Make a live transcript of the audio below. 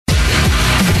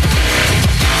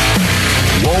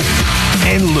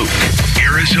and Luke.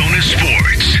 Arizona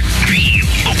Sports, the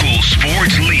local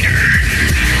sports leader.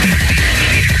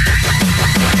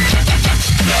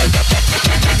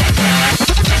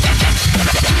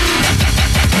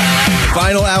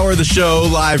 Final hour of the show,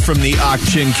 live from the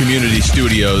Ak-Chin Community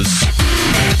Studios.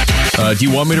 Do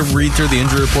you want me to read through the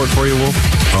injury report for you, Wolf?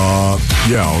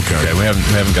 Yeah, okay. We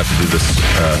haven't got to do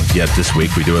this yet this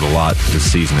week. We do it a lot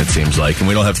this season, it seems like. And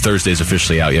we don't have Thursdays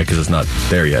officially out yet because it's not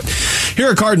there yet. Here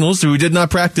are Cardinals who did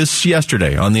not practice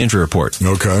yesterday on the injury report.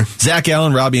 Okay. Zach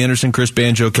Allen, Robbie Anderson, Chris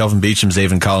Banjo, Kelvin Beachum,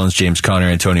 Zaven Collins, James Conner,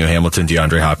 Antonio Hamilton,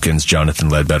 DeAndre Hopkins, Jonathan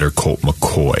Ledbetter, Colt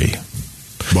McCoy.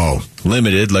 Wow.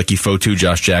 Limited, Lucky Fotu,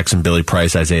 Josh Jackson, Billy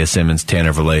Price, Isaiah Simmons,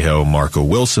 Tanner Vallejo, Marco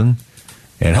Wilson.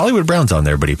 And Hollywood Brown's on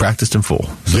there, but he practiced in full.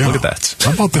 So look at that.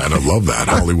 How about that? I love that,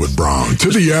 Hollywood Brown. To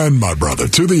the end, my brother,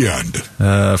 to the end.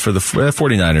 For the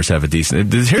 49ers have a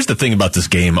decent... Here's the thing about this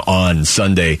game on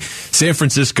Sunday. San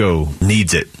Francisco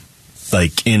needs it.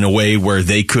 Like, in a way where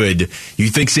they could... You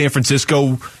think San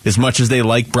Francisco, as much as they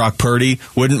like Brock Purdy,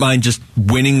 wouldn't mind just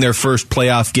winning their first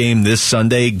playoff game this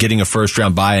Sunday, getting a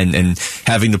first-round bye, and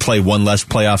having to play one less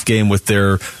playoff game with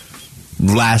their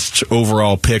last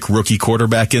overall pick rookie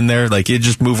quarterback in there? Like, you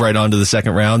just move right on to the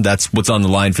second round. That's what's on the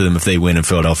line for them if they win and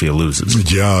Philadelphia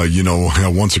loses. Yeah,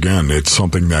 once again, it's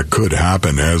something that could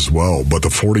happen as well. But the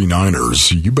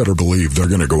 49ers, you better believe they're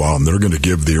going to go out and they're going to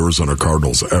give the Arizona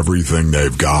Cardinals everything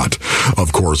they've got.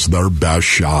 Of course, their best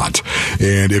shot.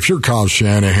 And if you're Kyle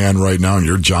Shanahan right now and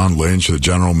you're John Lynch, the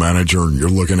general manager, and you're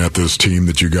looking at this team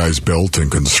that you guys built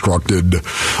and constructed,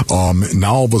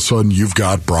 now all of a sudden you've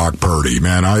got Brock Purdy.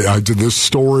 Man, I did this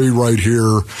story right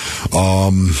here.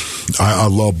 I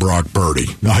love Brock Purdy.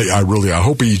 I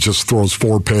hope he just throws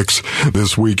 4 picks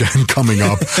this weekend coming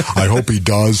up. I hope he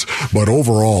does. But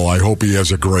overall, I hope he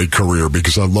has a great career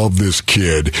because I love this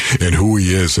kid and who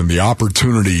he is and the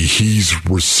opportunity he's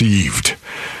received.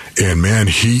 And, man,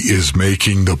 he is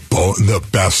making the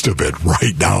best of it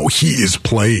right now. He is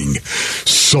playing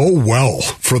so well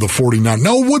for the 49ers.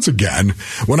 Now, once again,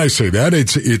 when I say that,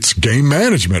 it's game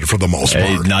management for the most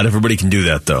part. Not everybody can do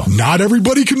that, though. Not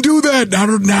everybody can do that.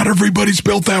 Not everybody's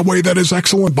built that way. That is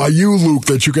excellent by you, Luke,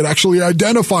 that you could actually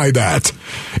identify that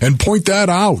and point that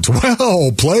out.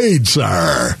 Well played,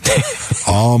 sir.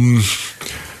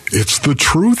 It's the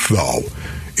truth, though.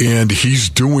 And he's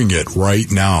doing it right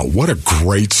now. What a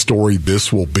great story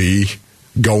this will be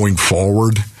going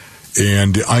forward.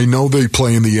 And I know they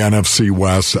play in the NFC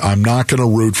West. I'm not going to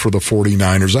root for the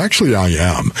 49ers. Actually, I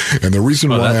am. And the reason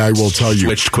why I will tell you,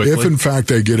 if in fact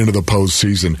they get into the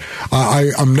postseason,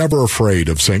 I'm never afraid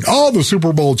of saying, the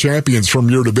Super Bowl champions from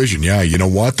your division. Yeah, you know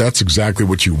what? That's exactly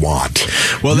what you want.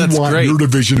 Well, that's great. You want your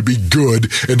division to be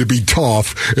good and to be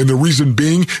tough. And the reason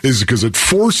being is because it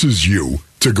forces you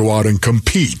to go out and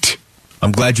compete.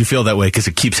 I'm glad you feel that way because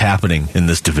it keeps happening in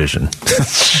this division.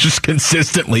 Just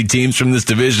consistently teams from this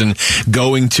division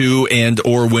going to and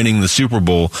or winning the Super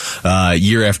Bowl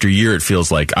year after year, it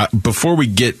feels like. Before we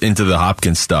get into the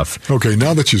Hopkins stuff. Okay,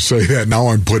 now that you say that, now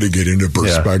I'm putting it into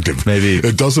perspective. Yeah, maybe.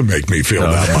 It doesn't make me feel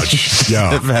that much.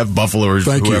 Yeah. Have Buffalo or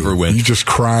whoever win. You just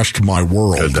crashed my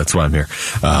world. Good, that's why I'm here.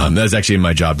 That's actually in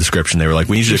my job description. They were like,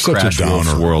 we need you to crash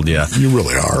the world. Yeah. You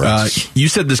really are. You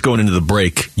said this going into the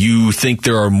break. You think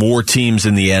there are more teams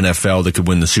in the NFL that could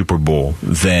win the Super Bowl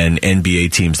than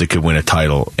NBA teams that could win a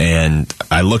title. And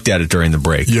I looked at it during the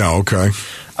break. Yeah, okay.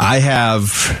 I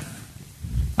have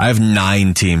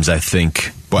 9 teams, I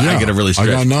think. But I got to really stretch.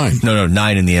 I got 9. No,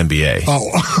 9 in the NBA. Oh.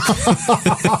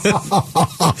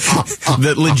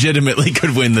 That legitimately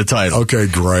could win the title. Okay,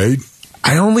 great.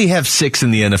 I only have 6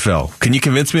 in the NFL. Can you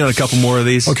convince me on a couple more of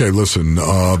these? Okay, listen,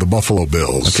 the Buffalo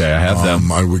Bills. Okay, I have them.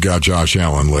 We got Josh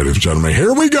Allen, ladies and gentlemen.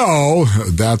 Here we go.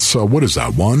 That's, what is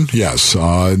that, 1? Yes.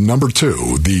 Number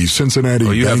 2, the Cincinnati Bengals.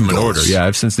 Oh, you have them in order. Yeah, I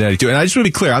have Cincinnati too. And I just want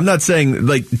to be clear, I'm not saying,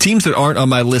 like, teams that aren't on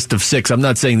my list of 6, I'm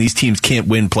not saying these teams can't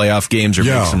win playoff games or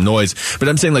make some noise. But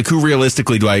I'm saying, like, who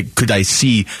realistically could I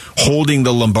see holding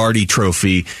the Lombardi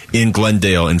Trophy in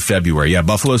Glendale in February? Yeah,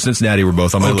 Buffalo, Cincinnati were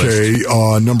both on my list.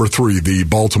 Okay, number 3, the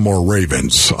Baltimore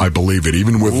Ravens, I believe it,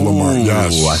 even with Lamar.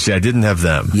 Yes. I didn't have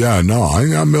them. Yeah, no,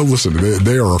 I mean, listen,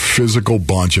 they are a physical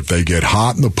bunch. If they get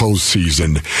hot in the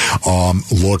postseason,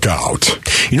 look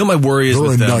out. You know, my worry is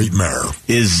they're a nightmare.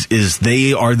 Is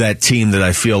they are that team that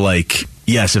I feel like,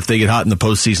 yes, if they get hot in the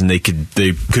postseason, they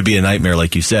could be a nightmare,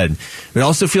 like you said. It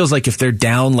also feels like if they're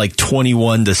down like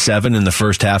 21-7 in the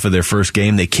first half of their first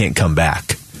game, they can't come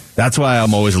back. That's why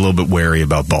I'm always a little bit wary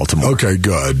about Baltimore. Okay,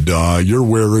 good. You're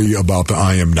wary about the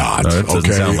I am not.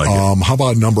 Okay. Sound like it. How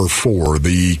about number 4,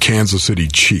 the Kansas City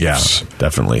Chiefs? Yeah,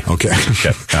 definitely. Okay.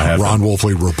 Ron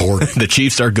Wolfley reporting. The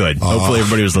Chiefs are good. Hopefully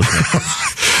everybody was listening.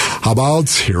 How about,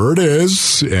 here it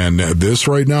is, and this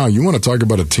right now, you want to talk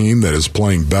about a team that is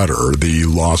playing better, the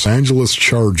Los Angeles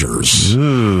Chargers.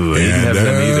 Ooh, I didn't have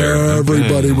them either.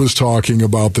 Everybody was talking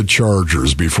about the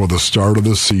Chargers before the start of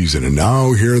the season, and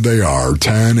now here they are,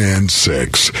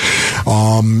 10-6.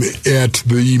 At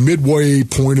the midway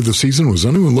point of the season, was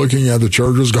anyone looking at the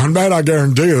Chargers going, man, I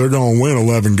guarantee you they're going to win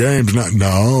 11 games?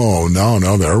 No.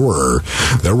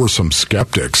 There were some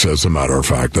skeptics, as a matter of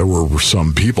fact. There were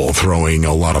some people throwing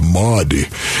a lot of mud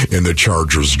in the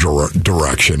Chargers'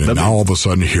 direction, and now all of a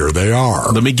sudden, here they are.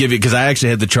 Let me give you, because I actually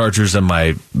had the Chargers on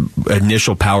my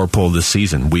initial power poll this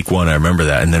season, week 1, I remember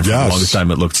that, and then for the longest time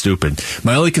it looked stupid.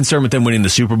 My only concern with them winning the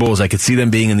Super Bowl is I could see them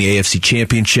being in the AFC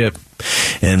Championship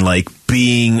and like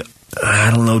being,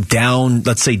 I don't know, down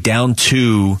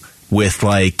 2 with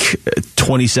like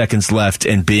 20 seconds left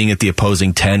and being at the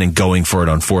opposing 10 and going for it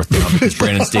on 4th down because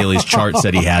Brandon Staley's chart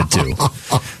said he had to.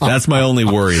 That's my only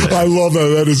worry there. I love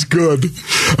that. That is good.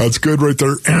 That's good right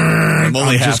there. I'm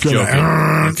only half joking.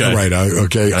 Okay. Right.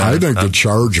 Okay. I think the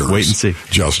Chargers. Wait and see.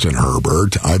 Justin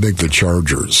Herbert. I think the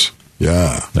Chargers.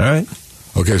 Yeah. All right.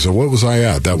 Okay, so what was I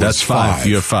at? That's 5.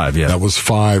 You have 5, yeah. That was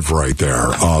 5 right there.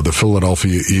 The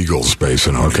Philadelphia Eagles,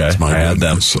 basing on okay, my I had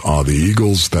them. The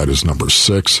Eagles, that is number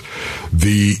 6.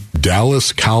 The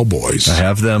Dallas Cowboys. I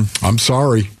have them. I'm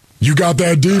sorry. You got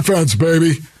that defense,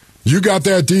 baby. You got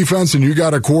that defense, and you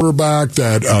got a quarterback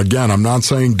that, again, I'm not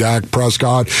saying Dak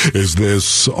Prescott is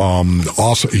this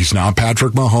awesome. He's not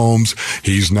Patrick Mahomes.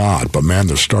 He's not. But, man,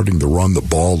 they're starting to run the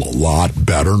ball a lot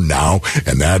better now.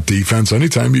 And that defense,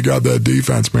 anytime you got that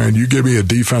defense, man, you give me a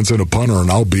defense and a punter, and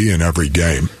I'll be in every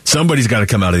game. Somebody's got to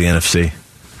come out of the NFC.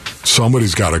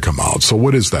 Somebody's got to come out. So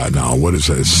what is that now? What is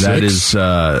that? 6?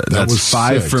 That's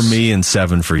 5 for me and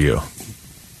 7 for you.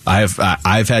 I've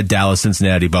had Dallas,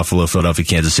 Cincinnati, Buffalo, Philadelphia,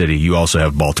 Kansas City. You also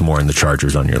have Baltimore and the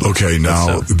Chargers on your list. Okay,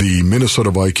 now the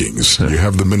Minnesota Vikings. You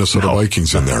have the Minnesota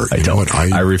Vikings in there. I don't.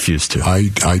 I refuse to. I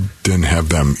didn't have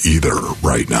them either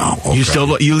right now. Okay.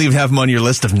 You leave have them on your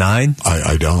list of 9?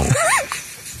 I don't.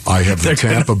 I have the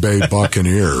Tampa Bay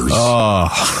Buccaneers,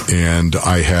 and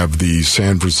I have the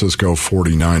San Francisco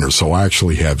 49ers. So I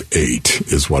actually have 8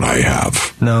 is what I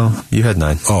have. No, you had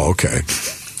 9. Oh, okay.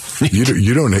 You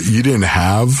didn't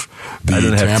have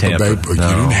the Tampa Bay. No.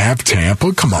 You didn't have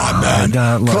Tampa. Come on, man.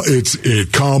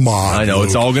 Come on. I know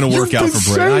it's all going to work out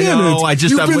for Brady. I know.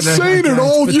 You've been saying it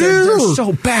all year. They're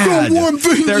so bad. The one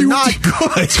thing they're not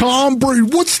good. Tom Brady.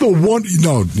 What's the one?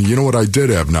 No, you know what? I did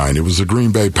have 9. It was the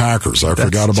Green Bay Packers. I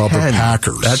forgot about 10. The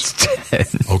Packers. That's 10.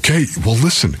 Okay. Well,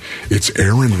 listen. It's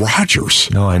Aaron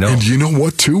Rodgers. No, I know. And you know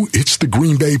what? Too. It's the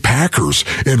Green Bay Packers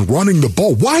and running the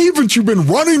ball. Why haven't you been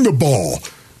running the ball,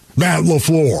 Matt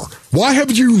LaFleur? Why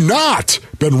have you not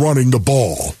been running the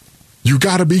ball? You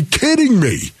got to be kidding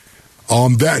me.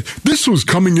 That this was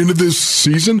coming into this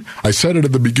season. I said it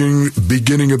at the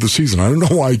beginning of the season. I don't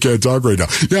know why I can't talk right now.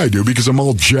 Yeah, I do, because I'm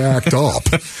all jacked up.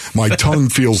 My tongue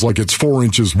feels like it's 4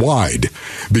 inches wide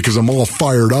because I'm all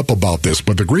fired up about this.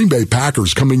 But the Green Bay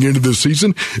Packers coming into this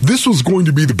season, this was going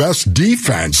to be the best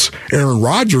defense Aaron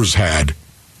Rodgers had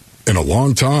in a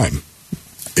long time.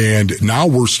 And now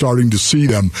we're starting to see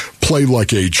them play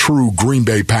like a true Green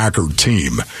Bay Packer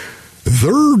team.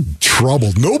 They're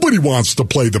troubled. Nobody wants to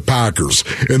play the Packers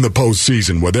in the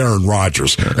postseason with Aaron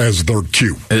Rodgers as their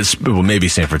Q. Well, maybe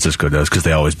San Francisco does because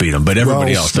they always beat them. But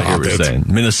everybody else, I hear what you're saying.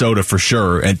 Minnesota for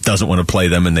sure and doesn't want to play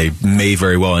them, and they may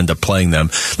very well end up playing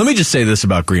them. Let me just say this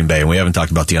about Green Bay, and we haven't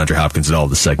talked about DeAndre Hopkins at all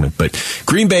this segment, but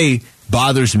Green Bay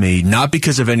bothers me not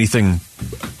because of anything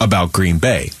about Green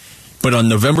Bay. But on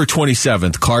November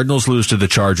 27th, Cardinals lose to the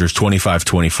Chargers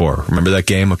 25-24. Remember that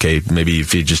game? Okay, maybe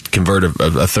if you just convert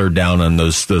a third down on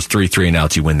those 3 and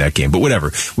outs, you win that game. But whatever.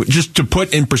 Just to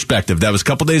put in perspective, that was a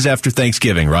couple days after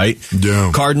Thanksgiving, right?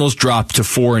 Yeah. Cardinals dropped to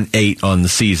 4-8 on the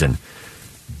season.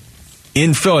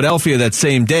 In Philadelphia that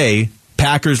same day,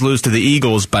 Packers lose to the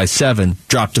Eagles by 7,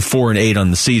 dropped to 4-8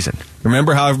 on the season.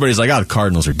 Remember how everybody's like, the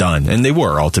Cardinals are done. And they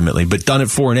were, ultimately, but done at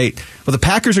 4-8. Well, the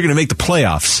Packers are going to make the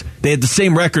playoffs. They had the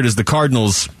same record as the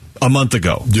Cardinals a month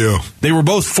ago. Yeah. They were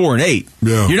both 4-8.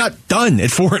 Yeah. You're not done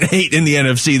at 4-8 in the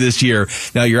NFC this year.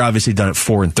 Now, you're obviously done at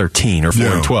 4-13 or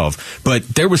 4-12. But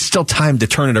there was still time to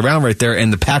turn it around right there,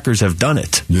 and the Packers have done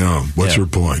it. Yeah. What's your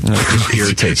point? It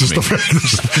irritates me.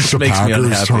 The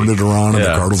Packers turned it around, and the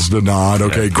Cardinals did not.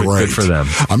 Okay, great. Good for them.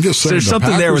 I'm just saying, there's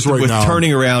something there with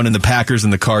turning around in the Packers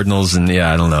and the Cardinals, and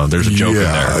I don't know. There's a joke in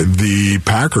there. The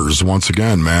Packers, once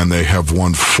again, man, they have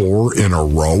won 4 in a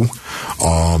row.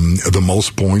 The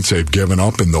most points they've given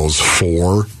up in those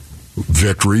 4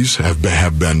 victories have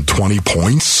been 20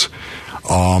 points.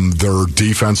 Their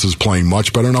defense is playing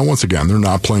much better. Now, once again, they're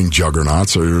not playing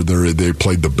juggernauts. They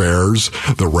played the Bears,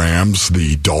 the Rams,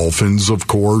 the Dolphins, of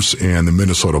course, and the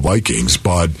Minnesota Vikings.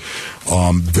 But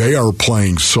they are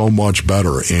playing so much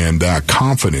better, and that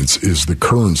confidence is the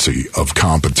currency of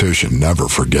competition. Never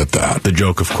forget that. The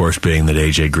joke, of course, being that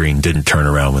A.J. Green didn't turn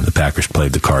around when the Packers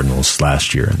played the Cardinals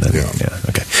last year. And then,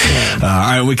 okay. All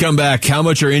right, when we come back, how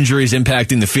much are injuries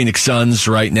impacting the Phoenix Suns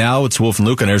right now? It's Wolf and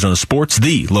Luke on Arizona Sports,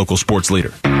 the local sports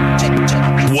leader.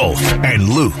 Wolf and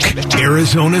Luke,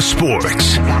 Arizona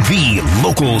Sports, the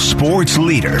local sports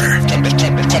leader.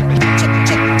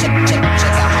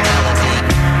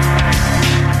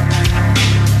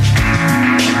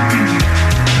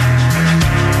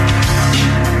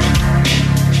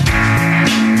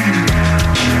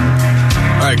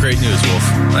 All right, great news, Wolf.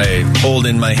 I hold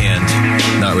in my hand,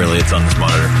 not really, it's on this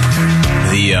monitor,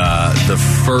 the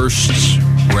first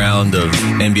round of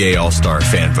NBA All-Star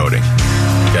fan voting.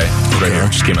 Okay. Right here.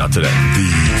 Just came out today.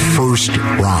 The first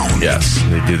round. Yes.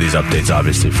 They do these updates,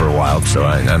 obviously, for a while. So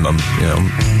I'm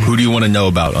who do you want to know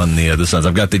about on the Suns?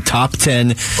 I've got the top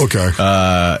 10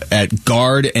 at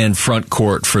guard and front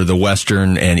court for the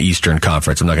Western and Eastern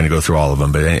Conference. I'm not going to go through all of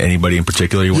them, but anybody in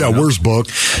particular you want to know? Where's Book?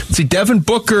 Let's see, Devin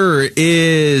Booker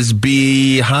is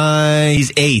behind.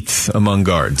 He's 8th among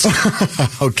guards.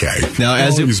 Okay. Now,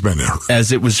 as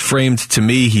it was framed to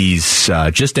me, he's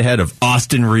just ahead of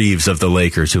Austin Reeves of the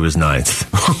Lakers, who is 9th.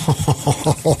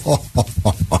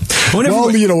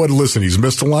 Well, you know what? Listen, he's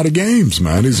missed a lot of games,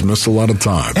 man. He's missed a lot of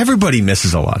time. Everybody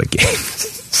misses a lot of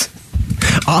games.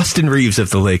 Austin Reeves of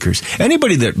the Lakers.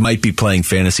 Anybody that might be playing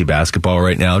fantasy basketball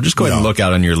right now, just go ahead and look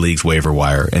out on your league's waiver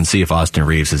wire and see if Austin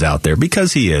Reeves is out there,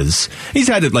 because he is. He's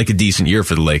had a decent year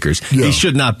for the Lakers. Yeah. He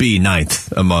should not be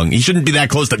 9th he shouldn't be that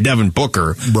close to Devin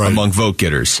Booker among vote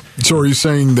getters. So are you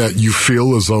saying that you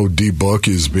feel as though D Book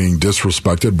is being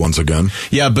disrespected once again?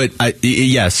 Yeah, but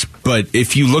yes, but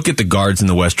if you look at the guards in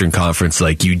the Western Conference,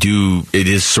 it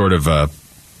is sort of a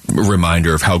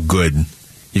reminder of how good.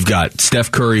 You've got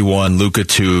Steph Curry 1, Luka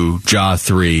 2, Ja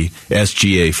 3,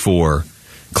 SGA 4,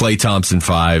 Klay Thompson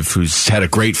 5, who's had a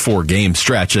great 4-game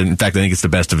stretch. In fact, I think it's the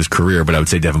best of his career, but I would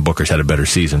say Devin Booker's had a better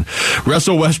season.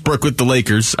 Russell Westbrook with the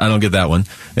Lakers. I don't get that one.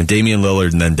 And Damian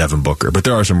Lillard and then Devin Booker. But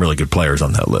there are some really good players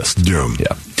on that list. Yeah.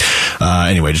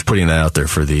 Anyway, just putting that out there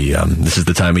for the, this is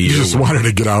the time of year. You just wanted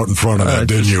to get out in front of that,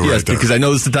 didn't you? Yes, because I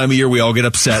know this is the time of year we all get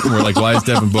upset and we're like, why is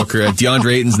Devin Booker?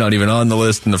 DeAndre Ayton's not even on the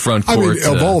list in the front court. I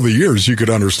mean, of all the years, you could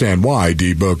understand why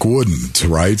D-Book wouldn't,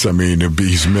 right? I mean,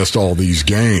 he's missed all these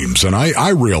games. And I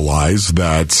realize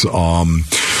that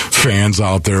fans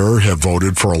out there have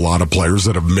voted for a lot of players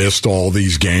that have missed all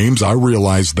these games. I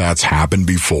realize that's happened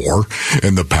before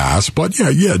in the past. But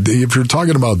yeah, if you're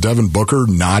talking about Devin Booker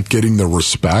not getting the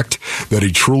respect that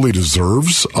he truly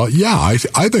deserves, I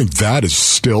think that is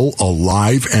still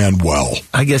alive and well.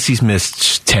 I guess he's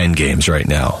missed 10 games right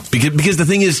now. Because the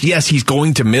thing is, yes, he's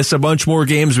going to miss a bunch more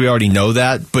games. We already know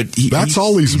that. But that's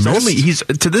all he's missed? He's,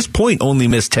 to this point, only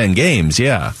missed 10 games,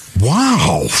 yeah.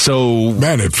 Wow. So,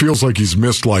 man, it feels like he's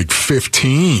missed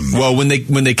 15. Well, when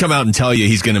they come out and tell you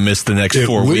he's going to miss the next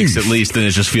 4 weeks at least, then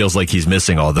it just feels like he's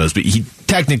missing all those. But he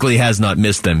technically has not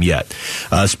missed them yet.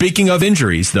 Speaking of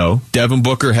injuries, though, Devin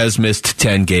Booker has missed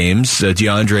 10 games.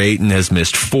 DeAndre Ayton has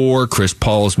missed 4. Chris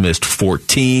Paul's missed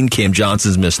 14. Cam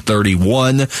Johnson's missed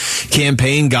 31. Cam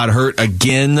Payne got hurt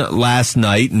again last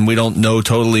night, and we don't know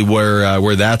totally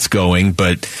where that's going.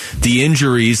 But the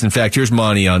injuries, in fact, here's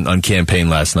Monty on Cam Payne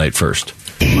last night first.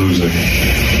 Losing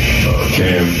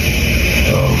Cam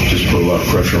just put a lot of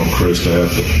pressure on Chris to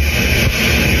have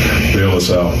to bail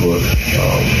us out, but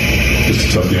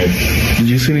it's a tough game. Did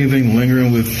you see anything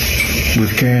lingering with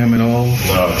Cam at all?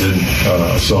 No, I didn't.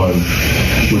 I saw him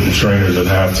with the trainers at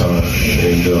halftime,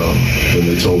 and then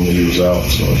they told me he was out,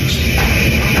 so I just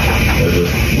had to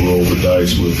roll the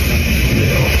dice with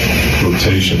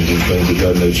rotations and things of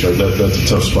that nature. That's a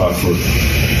tough spot for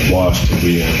Wash to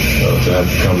be in, to have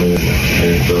to come in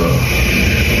and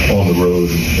on the road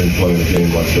and play in a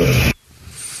game like that.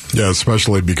 Yeah,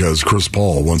 especially because Chris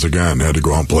Paul, once again, had to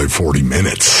go out and play 40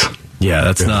 minutes.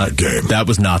 Yeah, that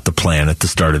was not the plan at the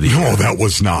start of the year. No, that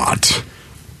was not.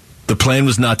 The plan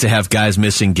was not to have guys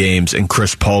missing games and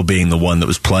Chris Paul being the one that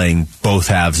was playing both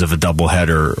halves of a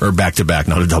doubleheader, or back-to-back,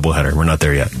 not a doubleheader, we're not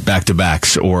there yet,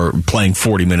 back-to-backs, or playing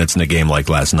 40 minutes in a game like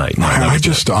last night. No, I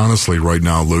just honestly, right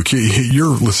now, Luke,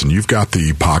 you've got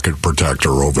the pocket protector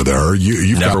over there.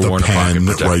 You've got the pen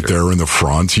right there in the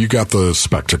front. You got the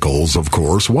spectacles, of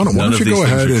course. Why don't you go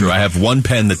ahead and... I have one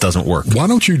pen that doesn't work. Why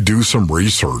don't you do some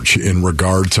research in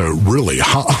regard to really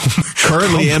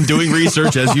currently am doing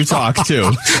research as you talk,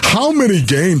 too. How many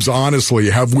games, honestly,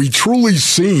 have we truly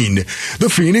seen the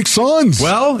Phoenix Suns?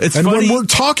 Well, it's and funny. when we're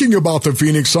talking about the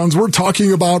Phoenix Suns, we're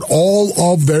talking about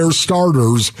all of their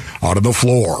starters out of the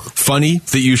floor. Funny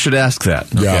that you should ask that.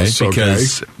 Okay? Yes,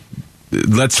 because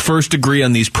let's first agree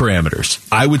on these parameters.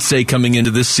 I would say coming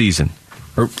into this season,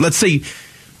 or let's say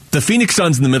the Phoenix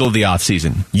Suns in the middle of the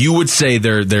offseason, you would say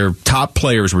their top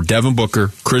players were Devin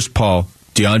Booker, Chris Paul,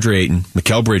 DeAndre Ayton,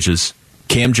 Mikal Bridges,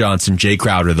 Cam Johnson, Jay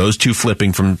Crowder, those two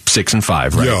flipping from 6 and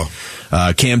 5, right?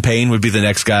 Yeah. Cam Payne would be the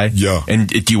next guy. Yeah. And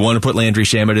do you want to put Landry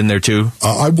Shamet in there too?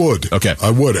 I would. Okay.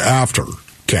 I would after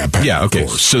Cam Payne. Yeah, okay. Of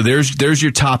course. So there's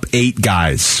your top 8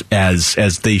 guys as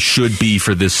they should be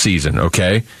for this season,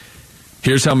 okay?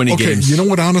 Here's how many games. You know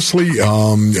what, honestly,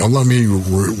 let me,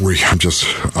 I'm just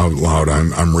out loud,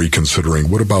 I'm reconsidering.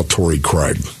 What about Torrey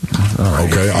Craig? All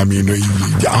right. Okay, I mean,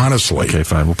 honestly. Okay,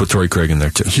 fine. We'll put Torrey Craig in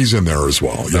there, too. He's in there as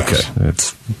well,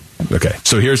 yes. Okay.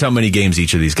 So here's how many games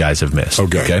each of these guys have missed.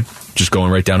 Okay. Just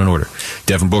going right down in order.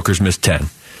 Devin Booker's missed 10.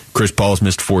 Chris Paul's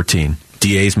missed 14.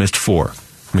 DA's missed 4.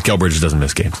 Mikal Bridges doesn't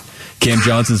miss games. Cam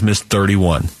Johnson's missed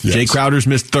 31. Yes. Jay Crowder's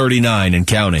missed 39 and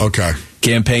counting. Okay.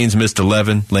 Cam Payne's missed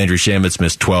 11. Landry Shamet's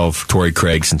missed 12. Torrey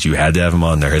Craig, since you had to have him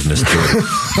on there, has missed 3.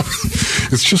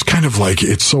 It's just kind of like,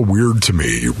 it's so weird to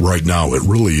me right now. It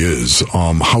really is.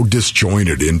 How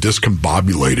disjointed and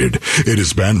discombobulated it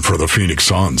has been for the Phoenix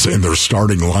Suns and their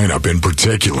starting lineup in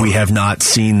particular. We have not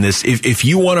seen this. If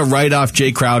you want to write off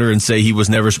Jay Crowder and say he was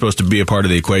never supposed to be a part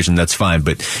of the equation, that's fine.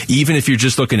 But even if you're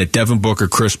just looking at Devin Booker,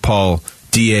 Chris Paul,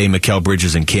 D.A., Mikal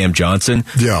Bridges, and Cam Johnson,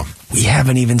 yeah, we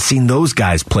haven't even seen those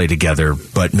guys play together,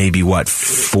 but maybe, 4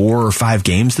 or 5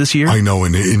 games this year? I know,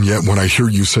 and yet when I hear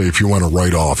you say if you want to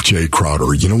write off Jay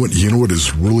Crowder, you know what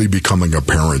is really becoming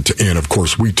apparent, and of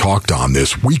course we talked on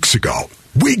this weeks ago,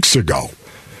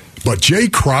 but Jay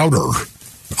Crowder,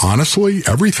 honestly,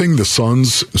 everything the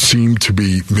Suns seem to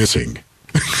be missing,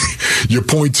 you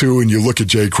point to and you look at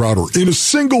Jay Crowder in a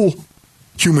single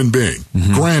human being.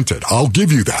 Mm-hmm. Granted, I'll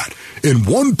give you that. In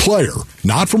one player,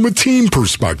 not from a team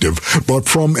perspective, but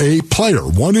from a player,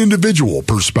 one individual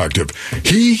perspective,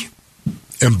 he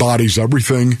embodies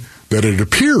everything that it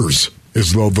appears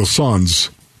as though the Suns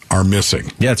are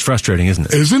missing. Yeah, it's frustrating, isn't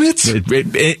it? Isn't it?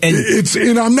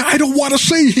 I don't want to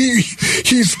say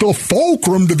he's the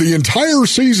fulcrum to the entire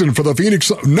season for the Phoenix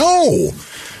Suns. No,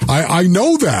 I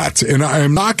know that, and I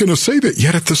am not going to say that.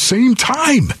 Yet at the same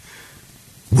time,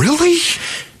 really?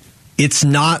 It's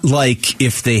not like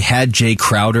if they had Jay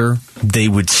Crowder, they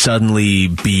would suddenly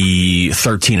be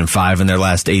 13-5 in their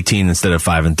last 18 instead of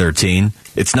 5-13.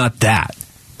 It's not that.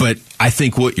 But I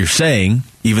think what you're saying,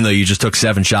 even though you just took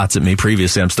 7 shots at me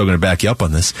previously, I'm still going to back you up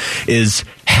on this, is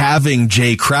having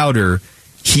Jay Crowder,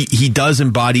 he does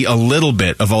embody a little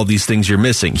bit of all these things you're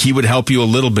missing. He would help you a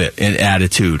little bit in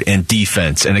attitude and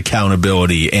defense and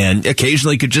accountability, and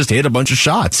occasionally could just hit a bunch of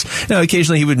shots. Now,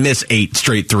 occasionally he would miss 8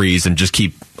 straight threes and just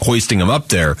keep hoisting them up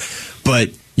there.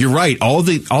 But you're right. All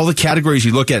the categories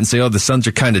you look at and say, oh, the Suns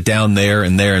are kind of down there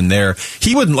and there and there.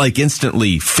 He wouldn't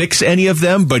instantly fix any of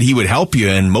them, but he would help you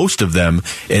in most of them.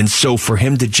 And so for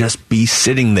him to just be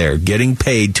sitting there getting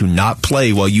paid to not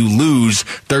play while you lose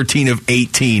 13 of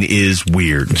 18 is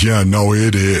weird. Yeah, no,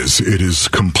 it is. It is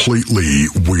completely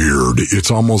weird. It's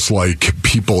almost like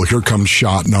people, here comes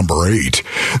shot number 8,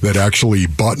 that actually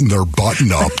button their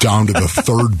button up down to the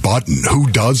third button.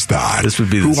 Who does that? This would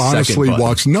be the Who second honestly button.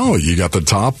 walks? No, you got the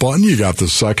top button, you got the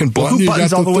second button, who you got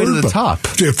buttons the all the way third to the button. top?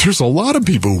 If there's a lot of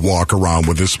people who walk around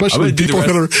with this, especially people that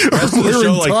are rest of the show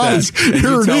wearing like ties. that, and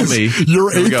Here you it tell is, me.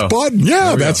 your Here we 8th go. button. Yeah,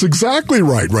 There we that's go. exactly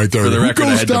right there. For the Who record, I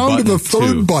goes had the down to the button,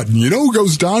 third too. button? You know who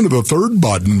goes down to the third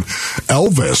button?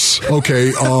 Elvis.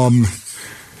 Okay,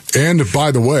 and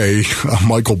by the way,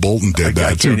 Michael Bolton did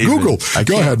that too. Google.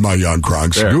 Go ahead, my young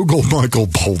Kronks. There. Google Michael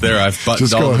Bolton. There, I've buttoned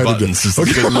Just all go the ahead and buttons. Is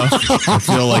this good enough? I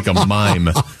feel like a mime.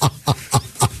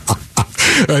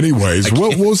 Anyways,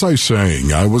 what was I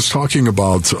saying? I was talking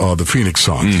about the Phoenix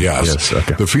Suns, yes,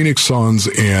 okay. The Phoenix Suns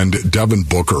and Devin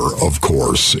Booker, of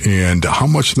course, and how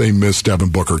much they miss Devin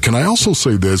Booker. Can I also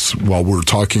say this while we're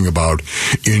talking about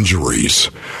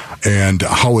injuries and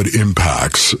how it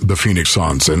impacts the Phoenix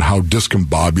Suns and how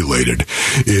discombobulated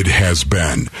it has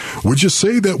been? Would you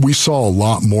say that we saw a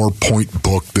lot more point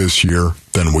book this year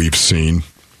than we've seen?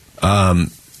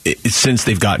 Since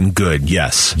they've gotten good,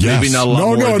 yes. Yes. Maybe not a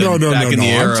lot more than back in the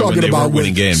era I'm talking when they about weren't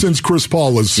winning games. Since Chris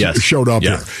Paul has showed up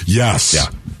Yeah. there. Yes. Yeah.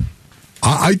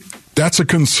 I that's a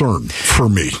concern for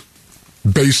me.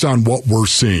 based on what we're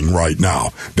seeing right now.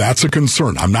 That's a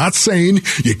concern. I'm not saying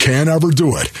you can't ever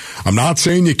do it. I'm not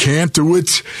saying you can't do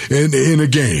it in a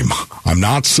game. I'm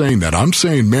not saying that. I'm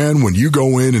saying, man, when you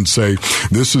go in and say,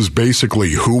 this is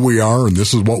basically who we are and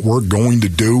this is what we're going to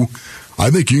do, I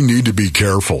think you need to be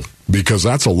careful because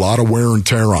that's a lot of wear and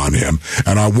tear on him.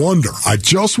 And I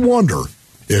just wonder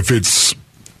if it's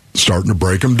starting to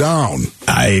break him down.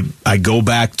 I go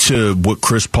back to what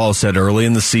Chris Paul said early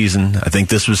in the season. I think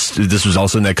this was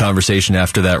also in that conversation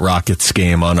after that Rockets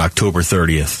game on October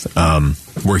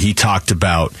 30th, where he talked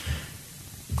about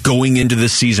going into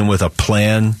this season with a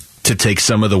plan to take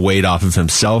some of the weight off of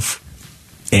himself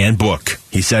and Book.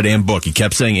 He said and Book. He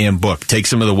kept saying and Book. Take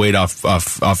some of the weight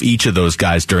off each of those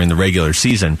guys during the regular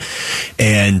season.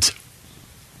 And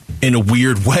in a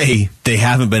weird way, they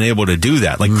haven't been able to do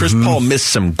that. Like, Chris Paul missed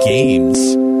some games.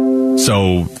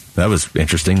 So that was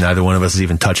interesting. Neither one of us is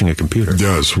even touching a computer.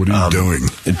 Yes, what are you doing?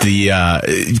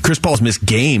 Chris Paul's missed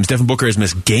games. Devin Booker has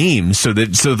missed games, so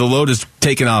the load is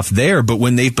taken off there. But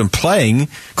when they've been playing,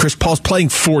 Chris Paul's playing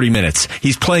 40 minutes.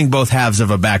 He's playing both halves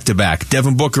of a back-to-back.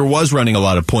 Devin Booker was running a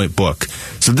lot of point book.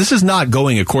 So this is not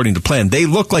going according to plan. They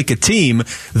look like a team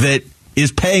that is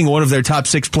paying one of their top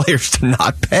 6 players to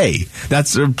not pay.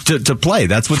 That's to play.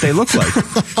 That's what they look like.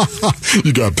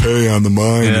 You got pay on the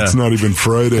mind. Yeah. It's not even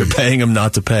Friday. They're paying them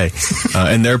not to pay,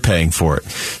 and they're paying for it.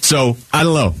 So, I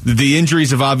don't know. The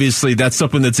injuries have obviously, that's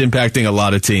something that's impacting a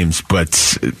lot of teams, but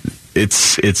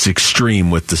it's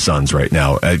extreme with the Suns right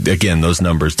now. Again, those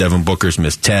numbers. Devin Booker's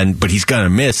missed 10, but he's going to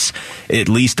miss at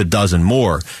least a dozen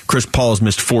more. Chris Paul's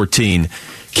missed 14.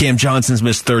 Cam Johnson's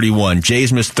missed 31.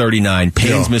 Jay's missed 39.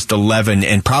 Payne's missed 11,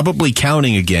 and probably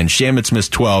counting again. Shamit's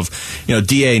missed 12.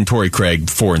 D.A. and Torrey Craig,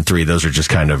 4 and 3. Those are just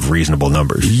kind of reasonable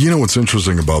numbers. You know what's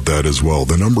interesting about that as well?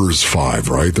 The number is 5,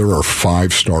 right? There are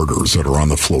 5 starters that are on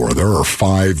the floor. There are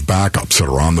 5 backups that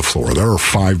are on the floor. There are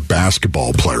 5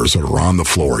 basketball players that are on the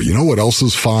floor. You know what else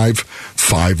is 5?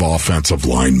 5 offensive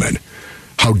linemen.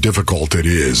 How difficult it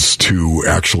is to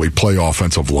actually play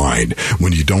offensive line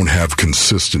when you don't have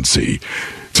consistency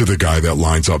to the guy that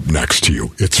lines up next to you.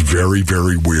 It's very,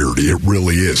 very weird. It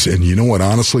really is. And you know what,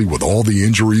 honestly, with all the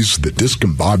injuries, the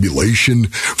discombobulation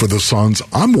for the Suns,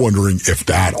 I'm wondering if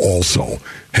that also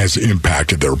has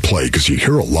impacted their play, because you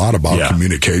hear a lot about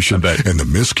communication and the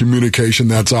miscommunication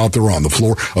that's out there on the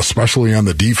floor, especially on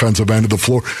the defensive end of the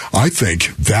floor. I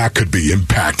think that could be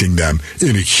impacting them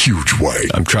in a huge way.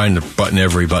 I'm trying to button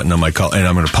every button on my call, and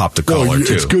I'm going to pop the collar,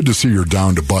 too. It's good to see you're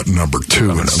down to button number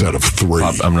 2 instead of 3.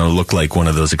 I'm going to look like one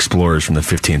of those explorers from the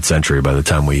 15th century by the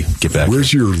time we get back.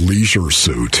 Where's your leisure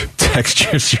suit?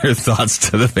 Text your thoughts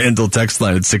to the Vandal text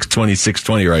line at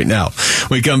 620-620 right now.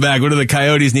 When we come back, what do the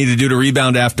Coyotes need to do to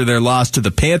rebound after their loss to the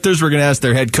Panthers? We're going to ask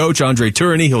their head coach, Andre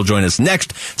Tourigny. He'll join us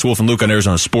next. It's Wolf and Luke on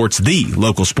Arizona Sports, the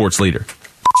local sports leader.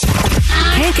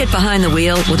 Can't get behind the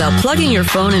wheel without plugging your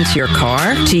phone into your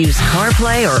car to use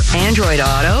CarPlay or Android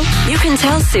Auto? You can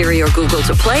tell Siri or Google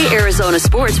to play Arizona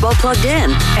Sports while plugged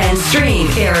in and stream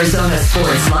Arizona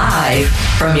Sports live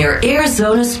from your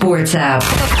Arizona Sports app.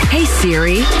 Hey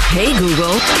Siri, hey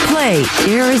Google, play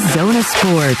Arizona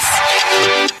Sports.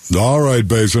 All right,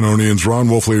 Basinonians, Ron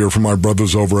Wolfley here from my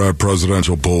brothers over at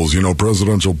Presidential Pools. You know,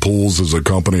 Presidential Pools is a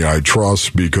company I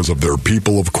trust because of their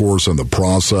people, of course, and the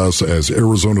process. As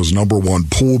Arizona's #1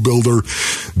 pool builder,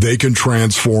 they can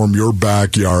transform your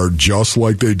backyard just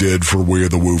like they did for We Are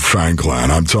the Woo Fan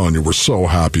Clan. I'm telling you, we're so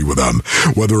happy with them.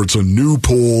 Whether it's a new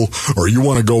pool or you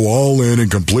want to go all in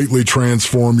and completely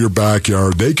transform your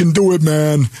backyard, they can do it,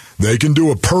 man. They can do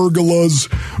a pergolas,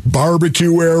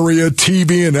 barbecue area,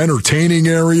 TV and entertaining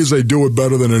areas. They do it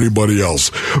better than anybody else.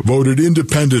 Voted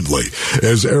independently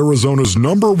as Arizona's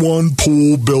 #1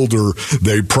 pool builder.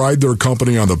 They pride their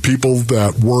company on the people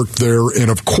that work there and,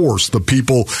 of course, the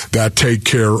people that take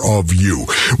care of you.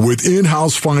 With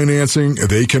in-house financing,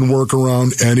 they can work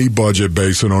around any budget,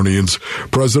 Basinonians.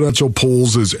 Presidential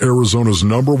Pools is Arizona's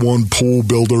 #1 pool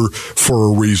builder for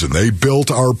a reason. They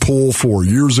built our pool 4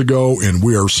 years ago, and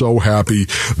we are so happy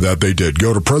that they did.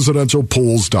 Go to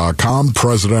presidentialpools.com,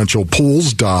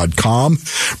 presidentialpools.com.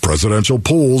 Presidential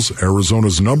Pools,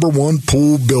 Arizona's #1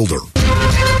 pool builder.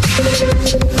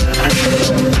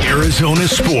 Arizona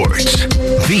Sports,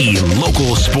 the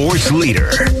local sports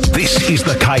leader. This is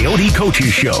the Coyote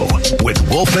Coaches Show with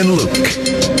Wolf and Luke.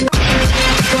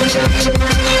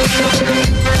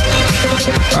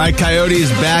 All right, Coyotes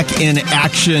back in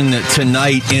action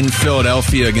tonight in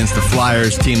Philadelphia against the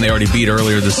Flyers team they already beat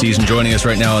earlier this season. Joining us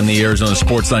right now on the Arizona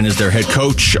Sports Line is their head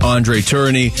coach, Andre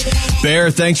Tourigny. Bear,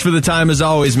 thanks for the time as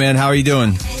always, man. How are you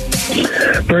doing?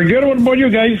 Very good. What about you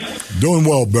guys? Doing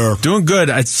well, Bear. Doing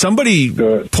good. Somebody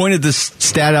pointed this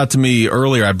stat out to me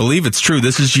earlier. I believe it's true.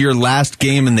 This is your last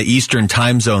game in the Eastern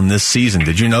time zone this season.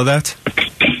 Did you know that?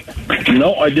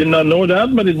 No, I did not know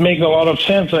that, but it makes a lot of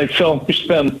sense. I felt we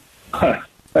spent a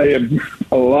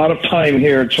lot of time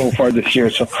here so far this year,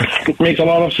 so it makes a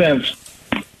lot of sense.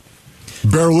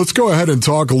 Bear, let's go ahead and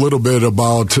talk a little bit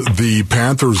about the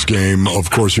Panthers game. Of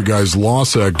course, you guys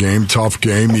lost that game, tough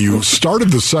game. You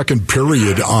started the second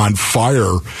period on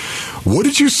fire. What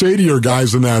did you say to your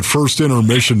guys in that first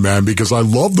intermission, man? Because I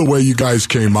love the way you guys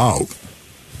came out.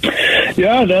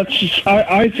 Yeah,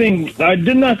 I think I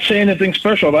did not say anything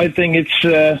special. I think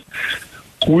it's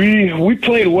we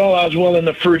played well as well in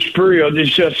the first period.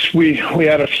 It's just we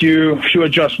had a few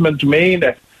adjustments made.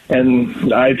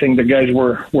 And I think the guys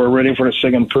were ready for the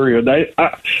second period.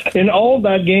 In all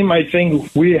that game, I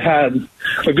think we had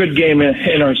a good game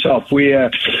in ourselves. We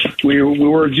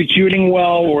were executing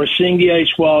well. We were seeing the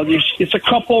ice well. It's a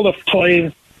couple of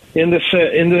plays in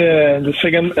the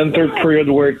second and third period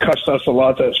where it cost us a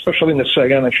lot, especially in the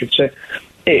second, I should say,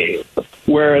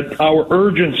 where our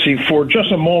urgency for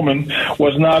just a moment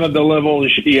was not at the level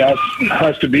it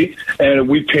has to be, and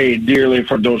we paid dearly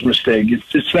for those mistakes.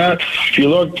 It's not, if you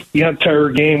look, the entire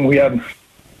game, we had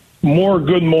more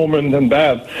good moments than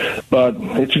bad, but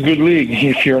it's a good league.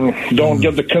 If you don't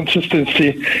get the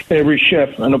consistency every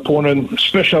shift, an opponent,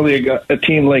 especially a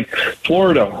team like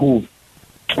Florida, who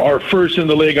are first in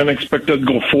the league, unexpected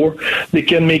go for, they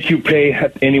can make you pay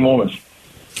at any moment.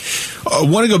 I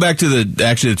want to go back to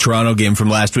the Toronto game from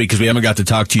last week because we haven't got to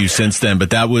talk to you since then.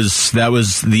 But that was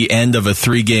the end of a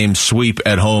 3-game sweep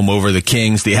at home over the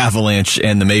Kings, the Avalanche,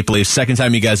 and the Maple Leafs. Second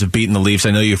time you guys have beaten the Leafs.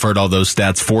 I know you've heard all those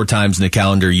stats. 4 times in a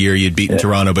calendar year you'd beaten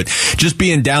Toronto. But just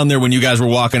being down there when you guys were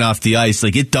walking off the ice,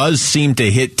 like it does seem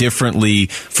to hit differently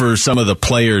for some of the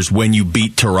players when you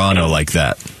beat Toronto like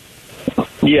that.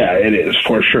 Yeah, it is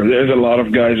for sure. There's a lot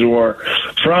of guys who are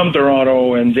from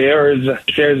Toronto, and there's a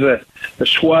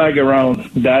swag around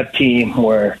that team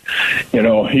where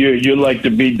you like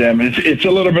to beat them. It's a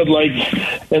little bit like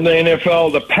in the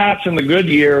NFL, the Pats in the good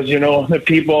years. The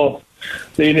people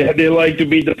they like to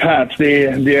beat the Pats. They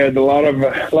had a lot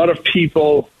of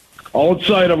people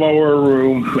outside of our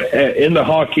room in the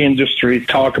hockey industry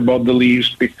talk about the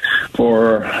Leafs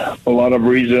for a lot of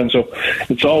reasons. So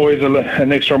it's always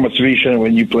an extra motivation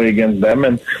when you play against them.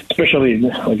 And especially,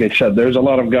 like I said, there's a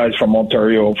lot of guys from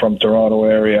Ontario, from Toronto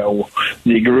area.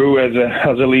 They grew as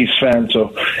a Leafs fan.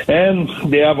 So, and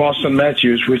they have Austin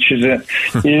Matthews, which is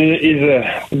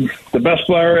the best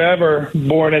player ever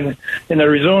born in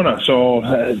Arizona. So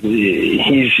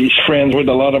he's friends with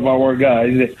a lot of our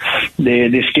guys.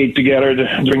 They skate together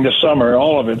during the summer,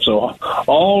 all of it. So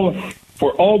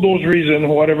for all those reasons,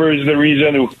 whatever is the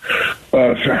reason who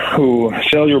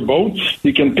sell your boats,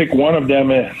 you can pick one of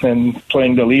them, and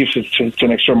playing the Leafs, it's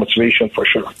an extra motivation for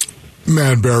sure.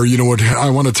 Man, Barry, you know what? I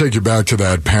want to take you back to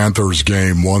that Panthers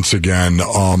game once again.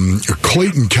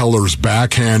 Clayton Keller's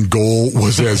backhand goal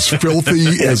was as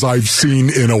filthy as I've seen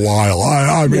in a while.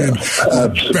 I mean, a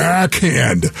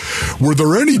backhand. Were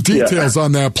there any details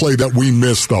on that play that we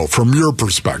missed, though, from your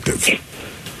perspective?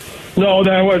 No,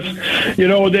 that was,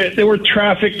 there were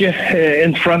traffic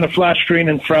in front, the flat screen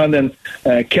in front, and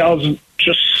Kel's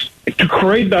just to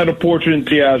create that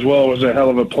opportunity as well was a hell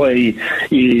of a play.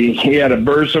 He had a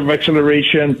burst of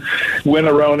acceleration, went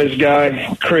around his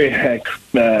guy,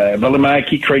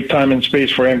 Valimaki, create time and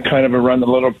space for him, kind of around a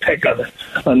little pick on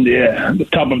the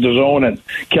top of the zone, and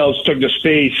Kels took the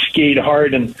space, skated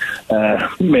hard, and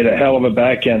made a hell of a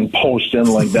backhand post in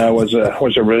like that. Was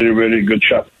a really, really good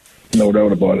shot. No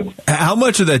doubt about it. How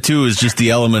much of that, too, is just the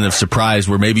element of surprise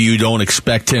where maybe you don't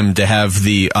expect him to have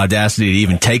the audacity to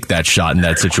even take that shot in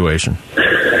that situation?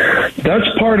 That's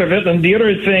part of it. And the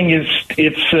other thing is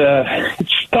it's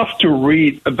tough to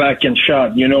read a backhand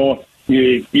shot. The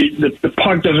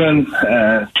puck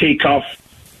doesn't take off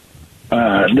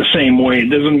the same way. It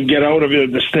doesn't get out of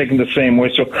the stick in the same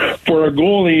way. So for a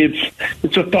goalie,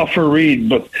 it's a tougher read,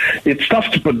 but it's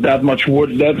tough to put that much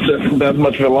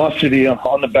velocity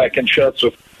on the backhand shot.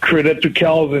 So credit to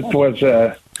Cal, it was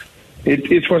a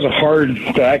hard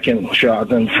backhand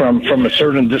shot, and from a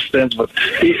certain distance. But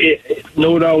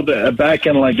no doubt, a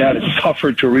backhand like that is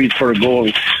tougher to read for a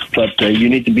goalie. But you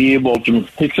need to be able to.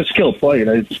 It's a skill play.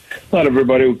 It's not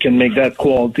everybody who can make that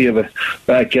quality of a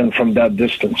backhand from that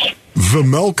distance.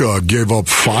 Vejmelka gave up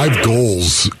 5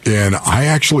 goals, and I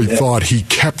actually thought he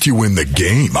kept you in the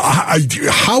game.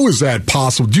 How is that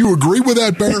possible? Do you agree with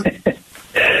that, Bear?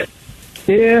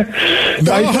 Yeah.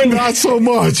 No, I think, not so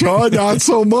much, huh? Not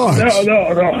so much.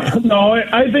 No.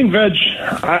 I think Veg,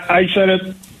 I said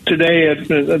it today at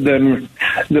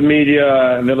the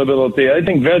media availability, I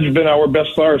think Veg's been our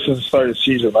best player since the start of the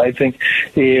season. I think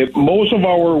most of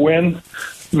our win,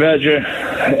 Veg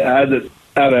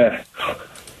had a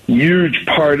huge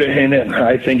part in it.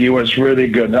 I think he was really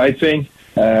good. I think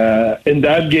in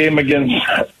that game against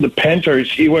the Panthers,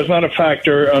 he was not a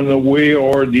factor on the way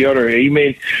or the other. He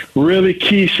made really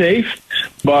key saves,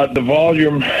 but the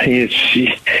volume is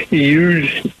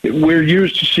we're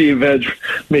used to see Veg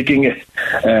making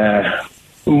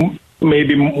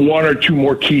maybe one or two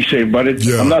more key saves, but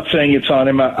I'm not saying it's on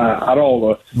him at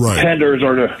all. The Panthers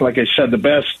are, like I said, the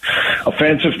best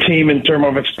offensive team in terms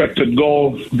of expected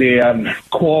goal. They had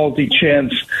quality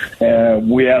chance.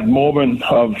 We had moment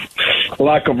of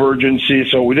lack of urgency,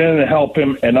 so we didn't help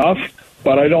him enough,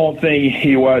 but I don't think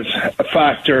he was a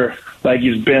factor like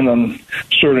he's been on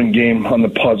certain game on the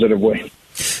positive way.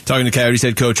 Talking to Coyotes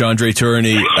head coach Andre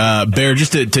Tourigny. Bear,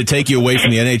 just to take you away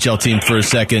from the NHL team for a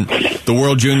second, the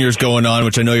World Juniors going on,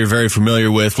 which I know you're very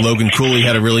familiar with. Logan Cooley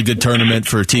had a really good tournament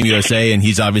for Team USA, and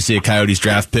he's obviously a Coyotes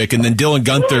draft pick. And then Dylan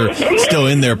Guenther still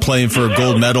in there playing for a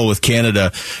gold medal with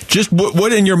Canada. Just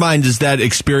what in your mind is that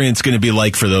experience going to be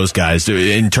like for those guys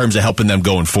in terms of helping them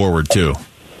going forward, too?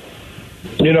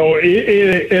 You know, it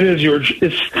is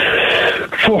it's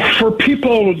for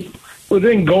people who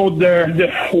didn't go there,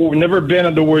 who've never been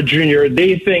at the World Junior,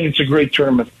 they think it's a great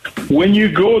tournament. When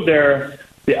you go there,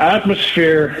 the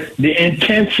atmosphere, the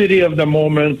intensity of the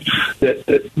moment,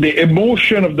 the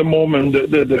emotion of the moment,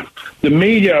 the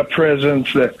media presence,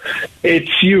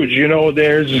 it's huge. You know,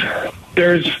 there's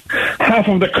half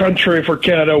of the country for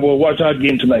Canada will watch that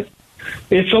game tonight.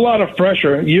 It's a lot of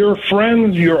pressure. Your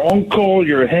friends, your uncle,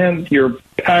 your aunt, your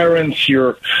parents,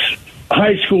 your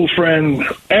high school friends,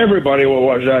 everybody will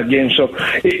watch that game. So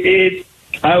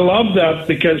I love that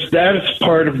because that is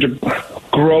part of the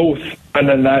growth in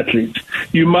an athlete.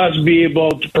 You must be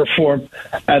able to perform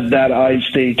at that high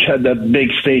stage, at that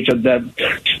big stage, at that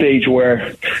stage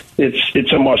where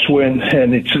it's a must win,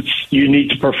 and you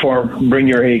need to perform, bring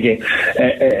your A game.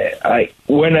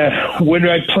 When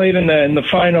I played in the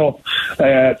final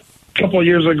a couple of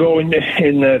years ago in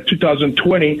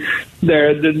 2020,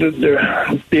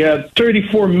 they had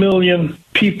 34 million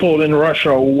people in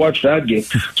Russia who watched that game.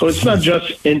 So it's not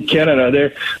just in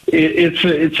Canada.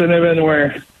 It's an event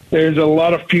where there's a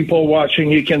lot of people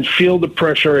watching. You can feel the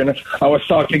pressure. And I was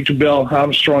talking to Bill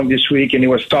Armstrong this week, and he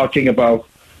was talking about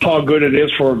how good it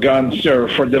is for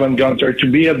Dylan Guenther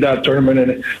to be at that tournament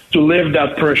and to live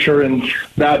that pressure and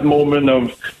that moment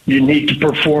of you need to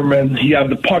perform, and you have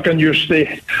the puck on your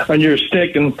stick, and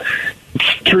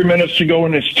it's 3 minutes to go,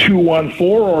 and it's 2-1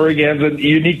 for Oregon, and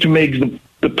you need to make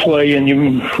the play, and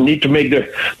you need to make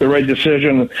the right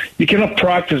decision. You cannot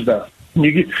practice that.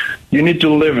 You need to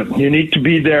live it. You need to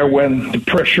be there when the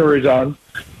pressure is on,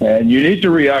 and you need to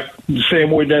react the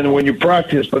same way then when you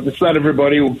practice. But it's not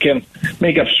everybody who can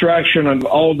make abstraction of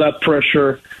all that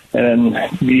pressure and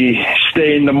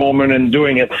stay in the moment and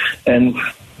doing it. And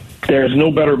there's no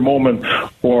better moment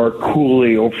for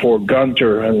Cooley or for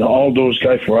Guenther and all those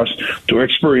guys for us to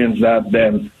experience that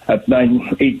than at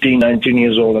 18, 19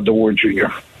 years old at the World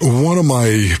Junior. One of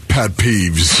my pet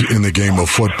peeves in the game of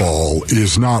football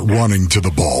is not running to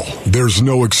the ball. There's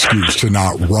no excuse to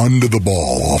not run to the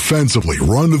ball. Offensively,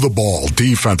 run to the ball.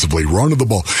 Defensively, run to the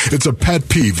ball. It's a pet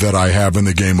peeve that I have in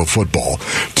the game of football.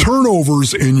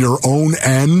 Turnovers in your own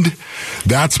end,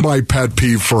 that's my pet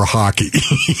peeve for hockey.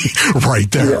 Right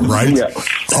there, right?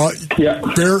 Yeah.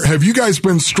 Bear, have you guys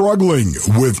been struggling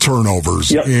with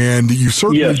turnovers? Yep. And you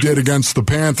certainly did against the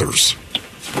Panthers.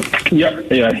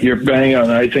 Yeah, you're bang on.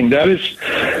 I think that is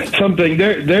something.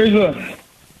 There's a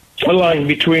line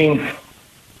between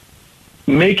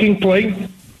making play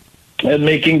and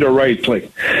making the right play.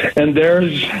 And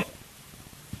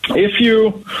if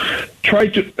you try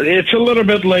to, it's a little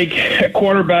bit like a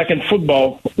quarterback in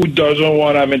football who doesn't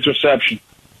want to have interception.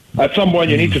 At some point,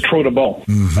 you need to throw the ball.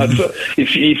 Mm-hmm.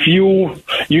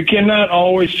 If you cannot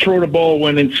always throw the ball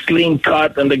when it's clean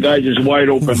cut and the guy is wide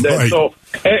open. Right. So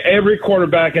every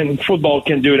quarterback in football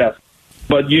can do that.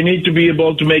 But you need to be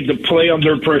able to make the play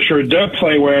under pressure, the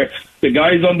play where the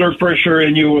guy's under pressure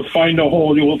and you will find a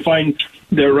hole, you will find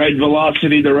the right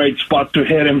velocity, the right spot to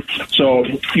hit him, so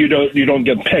you don't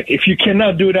get picked. If you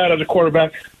cannot do that as a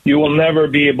quarterback, you will never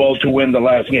be able to win the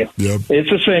last game. Yep. It's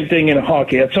the same thing in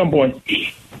hockey. At some point,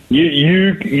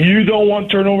 you don't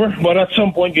want turnover, but at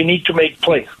some point you need to make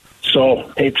plays.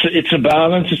 So it's a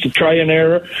balance. It's a try and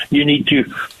error. You need to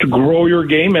grow your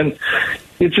game, and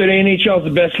it's an NHL, the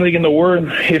best league in the world.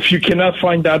 If you cannot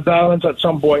find that balance at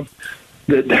some point,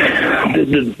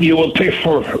 you will pay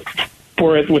for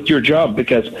it with your job,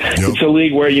 because it's a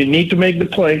league where you need to make the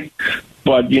play,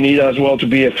 but you need as well to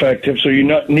be effective. So you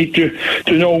need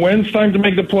to know when it's time to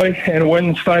make the play and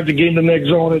when it's time to gain the next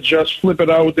zone and just flip it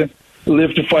out and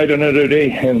live to fight another day.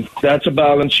 And that's a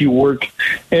balance you work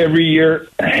every year,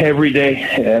 every day,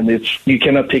 and you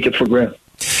cannot take it for granted.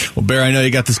 Well, Bear, I know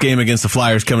you got this game against the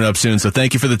Flyers coming up soon, so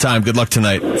thank you for the time. Good luck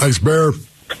tonight. Thanks, Bear.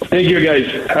 Thank you, guys.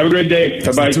 Have a great day.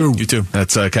 Bye-bye. You too.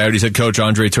 That's Coyotes head coach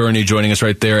Andre Tourigny joining us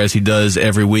right there, as he does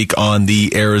every week on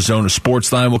the Arizona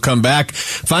Sports Line. We'll come back.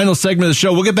 Final segment of the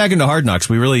show. We'll get back into Hard Knocks.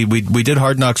 We did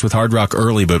Hard Knocks with Hard Rock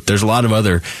early, but there's a lot of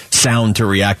other sound to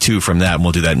react to from that, and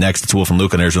we'll do that next. It's Wolf and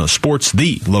Luke on Arizona Sports,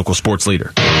 the local sports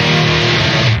leader.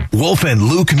 Wolf and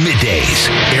Luke Middays,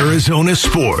 Arizona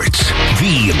Sports,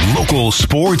 the local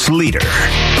sports leader.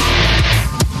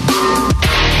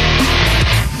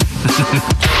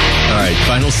 All right,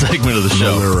 final segment of the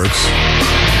show. No lyrics.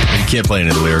 You can't play any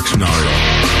of the lyrics. No,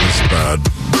 it's bad.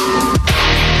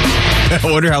 I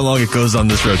wonder how long it goes on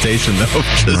this rotation, though.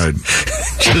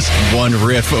 Just one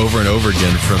riff over and over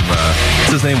again from,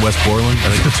 what's his name, Wes Borland? I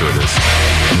think that's who it is.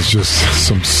 It's just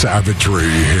some savagery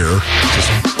here.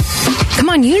 Come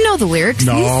on, you know the lyrics.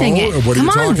 No, you sing it. What are Come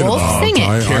you on, talking Wolf, about? sing it.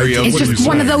 Karaoke. It's just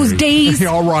one of those days.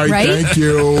 All right, thank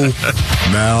you.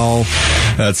 Mel.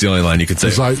 That's the only line you can say.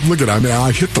 I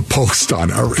hit the post on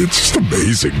her. It's just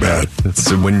amazing, man.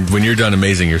 So when you're done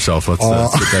amazing yourself, let's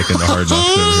get back into Hard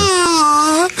Knocks over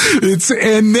here. It's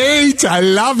innate. I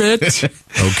love it.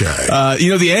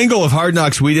 Okay. The angle of Hard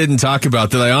Knocks we didn't talk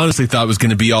about that I honestly thought was going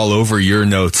to be all over your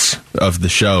notes of the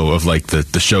show, of like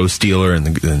the show stealer and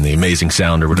the amazing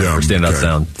sound or whatever, standout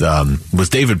sound, was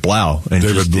David Blau. And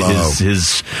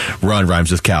his run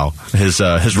rhymes with cow. His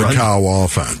run. Cow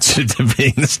offense. To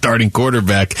being the starting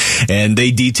quarterback. And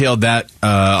they detailed that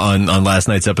on last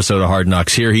night's episode of Hard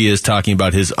Knocks. Here he is talking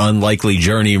about his unlikely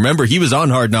journey. Remember, he was on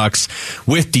Hard Knocks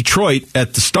with Detroit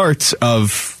at the start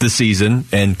of the season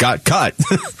and got cut.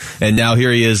 And now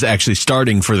here he is actually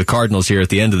starting for the Cardinals here at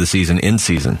the end of the season, in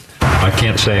season. I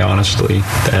can't say honestly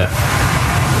that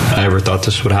I ever thought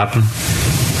this would happen.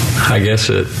 I guess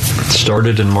it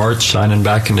started in March, signing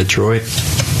back in Detroit.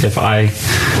 If I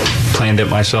planned it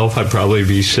myself, I'd probably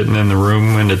be sitting in the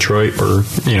room in Detroit where,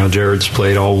 Jared's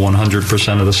played all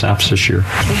 100% of the snaps this year.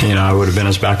 I would have been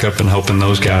his backup and helping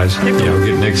those guys.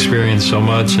 Getting experience so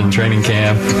much in training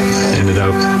camp. Ended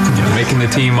up, making the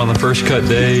team on the first cut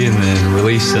day and then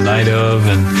released the night of,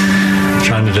 and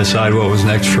trying to decide what was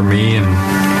next for me. And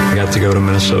I got to go to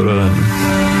Minnesota and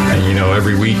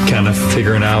every week kind of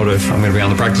figuring out if I'm going to be on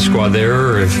the practice squad there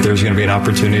or if there's going to be an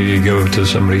opportunity to go to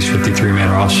somebody's 53-man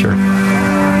roster.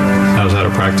 I was out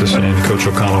of practice and Coach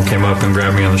O'Connell came up and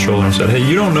grabbed me on the shoulder and said, "Hey,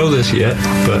 you don't know this yet,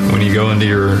 but when you go into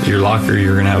your locker,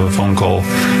 you're going to have a phone call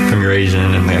from your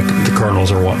agent and the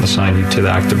Cardinals are wanting to sign you to the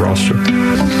active roster."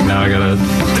 Now I got to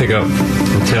pick up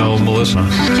and tell Melissa.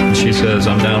 And she says,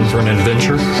 "I'm down for an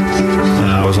adventure."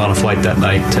 I was on a flight that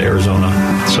night to Arizona.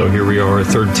 So here we are,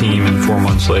 third team, and 4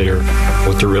 months later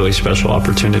with a really special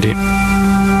opportunity.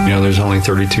 There's only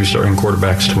 32 starting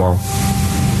quarterbacks tomorrow.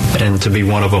 And to be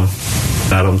one of them,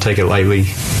 I don't take it lightly.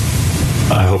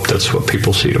 I hope that's what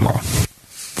people see tomorrow.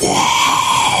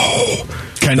 Wow.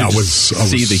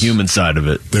 See the human side of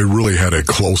it. They really had a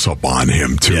close-up on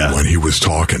him, too, when he was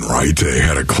talking, right? They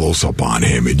had a close-up on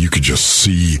him, and you could just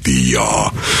see the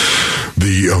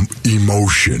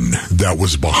emotion that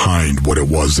was behind what it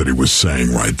was that he was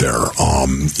saying right there.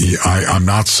 I'm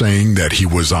not saying that he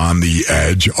was on the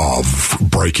edge of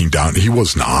breaking down. He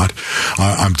was not.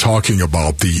 I'm talking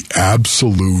about the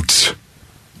absolute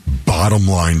bottom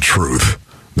line truth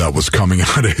that was coming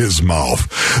out of his mouth,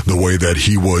 the way that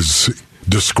he was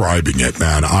describing it,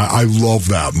 man. I love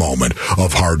that moment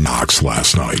of Hard Knocks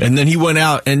last night. And then he went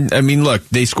out and, look,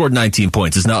 they scored 19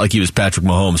 points. It's not like he was Patrick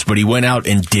Mahomes, but he went out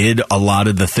and did a lot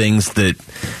of the things that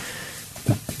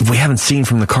we haven't seen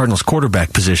from the Cardinals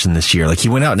quarterback position this year. Like, he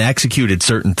went out and executed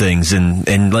certain things,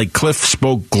 and like Cliff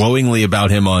spoke glowingly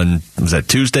about him on, was that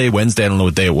Tuesday, Wednesday? I don't know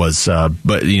what day it was,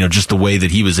 but just the way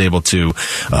that he was able to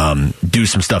do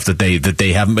some stuff that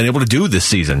they haven't been able to do this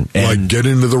season. And, like get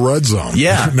into the red zone.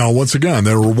 Yeah. Now, once again,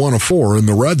 they were 1 of 4 in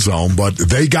the red zone, but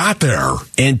they got there.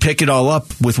 And pick it all up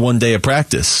with 1 day of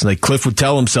practice. Like, Cliff would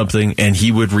tell him something, and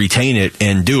he would retain it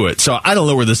and do it. So I don't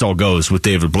know where this all goes with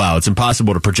David Blau. It's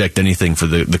impossible to project anything for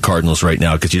the Cardinals right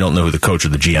now because you don't know who the coach or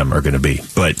the GM are going to be.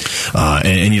 But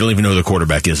and you don't even know who the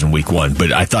quarterback is in week 1.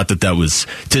 But I thought that was,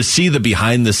 to see the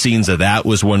behind the scenes of that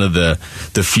was one of the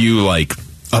few, like,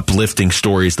 uplifting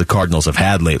stories the Cardinals have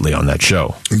had lately on that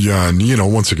show. Yeah,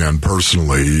 and once again,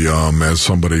 personally, as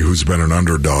somebody who's been an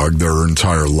underdog their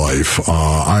entire life,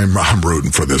 I'm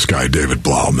rooting for this guy, David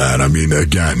Blau, man. I mean,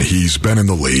 again, he's been in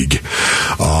the league.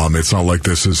 It's not like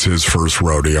this is his first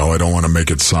rodeo. I don't want to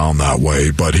make it sound that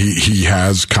way, but he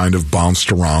has kind of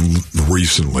bounced around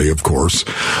recently, of course.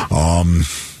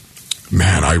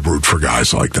 Man, I root for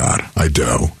guys like that. I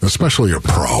do. Especially a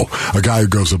pro. A guy who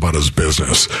goes about his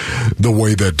business the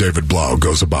way that David Blau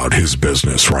goes about his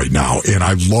business right now. And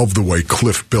I love the way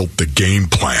Cliff built the game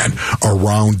plan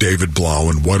around David Blau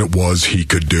and what it was he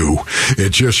could do. It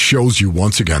just shows you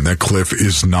once again that Cliff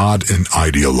is not an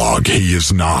ideologue. He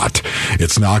is not.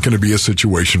 It's not going to be a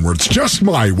situation where it's just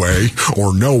my way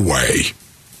or no way.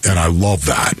 And I love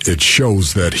that. It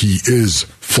shows that he is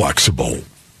flexible.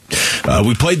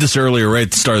 We played this earlier right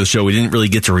at the start of the show. We didn't really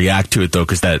get to react to it, though,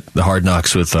 because the Hard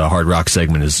Knocks with Hard Rock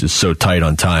segment is so tight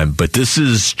on time. But this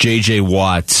is J.J.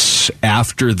 Watt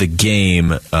after the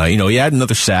game. He had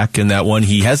another sack in that one.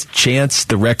 He has a chance.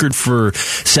 The record for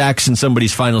sacks in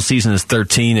somebody's final season is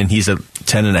 13, and he's at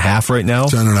 10.5 right now.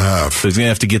 10.5. So he's going to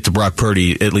have to get to Brock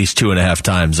Purdy at least 2.5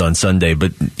 times on Sunday.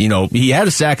 But, he had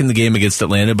a sack in the game against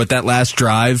Atlanta, but that last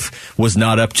drive was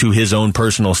not up to his own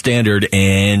personal standard,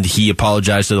 and he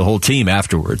apologized to the whole team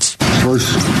afterwards.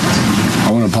 First, I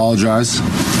want to apologize.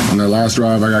 On that last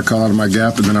drive, I got caught out of my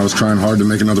gap, and then I was trying hard to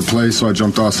make another play, so I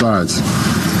jumped off sides.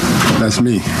 That's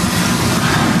me.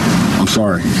 I'm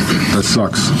sorry. That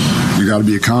sucks. You got to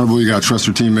be accountable. You got to trust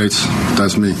your teammates.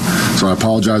 That's me. So I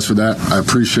apologize for that. I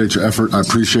appreciate your effort. I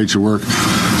appreciate your work.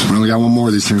 We only got one more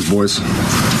of these things, boys.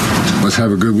 Let's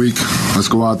have a good week. Let's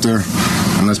go out there,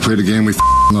 and let's play the game we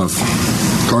love.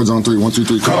 Cards on 3. 1, 2,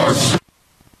 3, cards.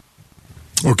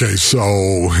 Okay, so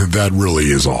that really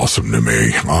is awesome to me.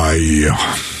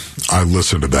 I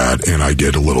listen to that and I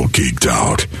get a little geeked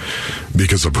out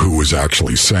because of who is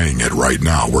actually saying it right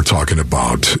now. We're talking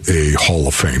about a Hall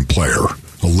of Fame player,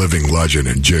 a living legend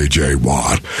in J.J.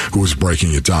 Watt, who is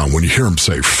breaking it down. When you hear him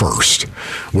say first,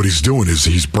 what he's doing is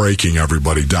he's breaking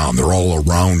everybody down. They're all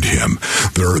around him.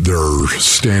 They're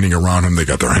standing around him. They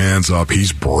got their hands up.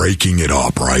 He's breaking it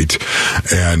up, right?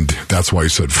 And that's why he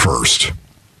said first.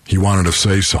 He wanted to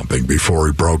say something before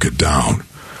he broke it down.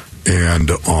 And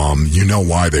you know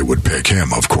why they would pick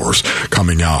him, of course,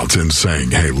 coming out and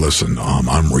saying, hey, listen,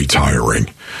 I'm retiring.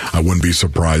 I wouldn't be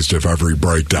surprised if every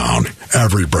breakdown,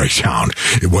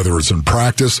 whether it's in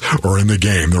practice or in the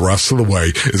game, the rest of the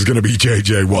way is going to be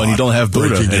J.J. Watt. Well, you don't have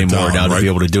Buddha anymore now to be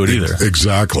able to do it either.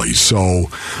 Exactly. So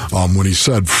when he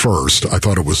said first, I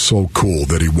thought it was so cool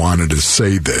that he wanted to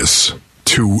say this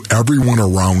to everyone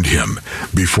around him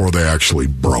before they actually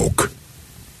broke.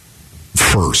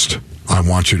 First, I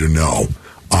want you to know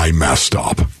I messed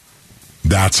up.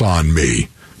 That's on me.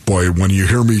 Boy, when you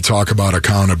hear me talk about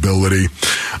accountability,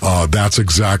 that's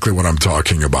exactly what I'm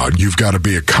talking about. You've got to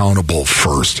be accountable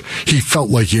first. He felt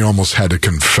like he almost had to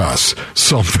confess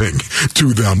something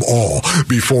to them all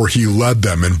before he led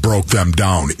them and broke them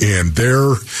down. And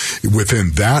there,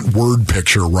 within that word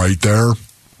picture right there,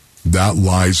 that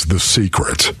lies the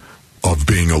secret of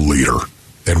being a leader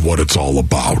and what it's all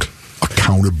about.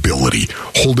 Accountability,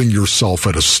 holding yourself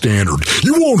at a standard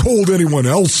you won't hold anyone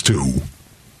else to.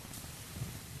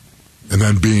 And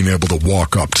then being able to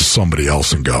walk up to somebody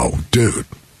else and go, dude,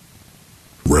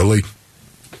 really?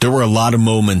 There were a lot of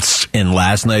moments in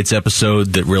last night's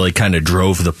episode that really kind of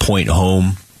drove the point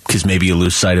home, because maybe you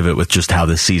lose sight of it with just how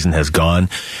this season has gone.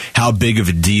 How big of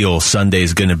a deal Sunday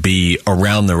is going to be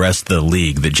around the rest of the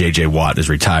league that J.J. Watt is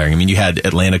retiring. I mean, you had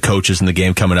Atlanta coaches in the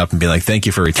game coming up and being like, thank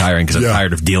you for retiring because I'm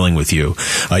tired of dealing with you.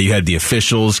 You had the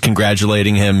officials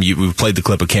congratulating him. We played the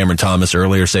clip of Cameron Thomas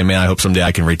earlier saying, man, I hope someday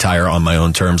I can retire on my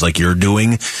own terms like you're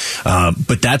doing.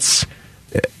 But that's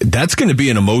going to be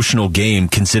an emotional game,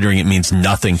 considering it means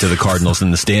nothing to the Cardinals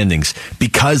in the standings,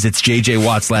 because it's J.J.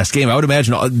 Watt's last game. I would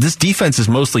imagine this defense is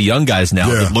mostly young guys now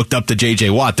that looked up to J.J.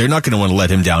 Watt. They're not going to want to let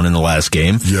him down in the last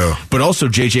game. Yeah. But also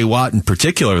J.J. Watt in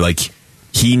particular, like,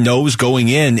 he knows going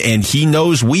in, and he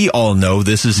knows we all know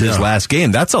this is his last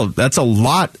game. That's a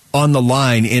lot on the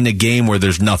line in a game where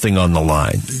there's nothing on the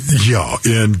line. Yeah,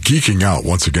 and geeking out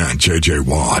once again, J.J.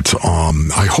 Watt.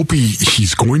 I hope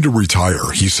he's going to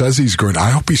retire. He says he's going.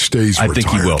 I hope he stays retired. I think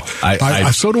he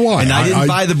will. So do I. And I didn't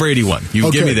buy the Brady one.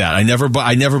 You give me that. I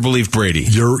never believed Brady.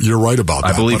 You're right about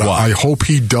that. I believe Watt. I hope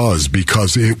he does,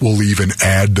 because it will even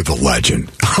add to the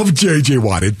legend of J.J.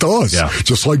 Watt. It does. Yeah.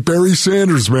 Just like Barry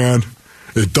Sanders, man.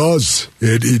 It does.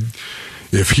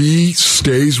 If he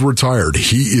stays retired,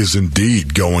 he is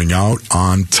indeed going out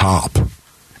on top.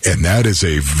 And that is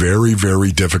a very,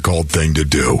 very difficult thing to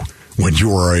do when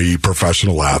you are a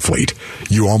professional athlete.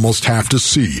 You almost have to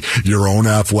see your own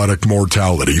athletic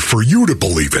mortality for you to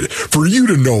believe it, for you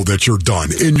to know that you're done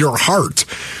in your heart.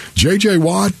 J.J.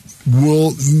 Watt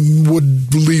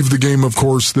would leave the game, of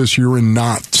course, this year and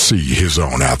not see his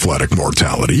own athletic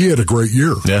mortality. He had a great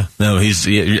year. Yeah, no,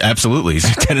 absolutely. He's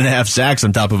 10.5 sacks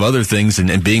on top of other things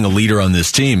and being a leader on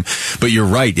this team. But you're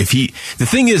right. The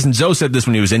thing is, and Zoe said this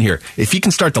when he was in here, if he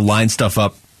can start to line stuff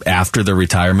up after the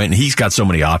retirement, and he's got so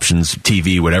many options,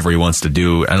 TV, whatever he wants to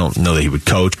do. I don't know that he would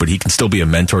coach, but he can still be a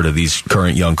mentor to these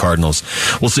current young Cardinals.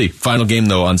 We'll see. Final game,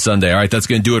 though, on Sunday. All right, that's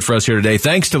going to do it for us here today.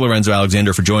 Thanks to Lorenzo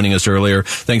Alexander for joining us earlier.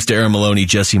 Thanks to Aaron Maloney,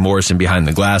 Jesse Morrison behind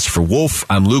the glass. For Wolf,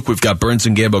 I'm Luke. We've got Burns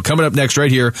and Gambo coming up next right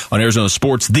here on Arizona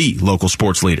Sports, the local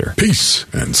sports leader. Peace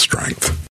and strength.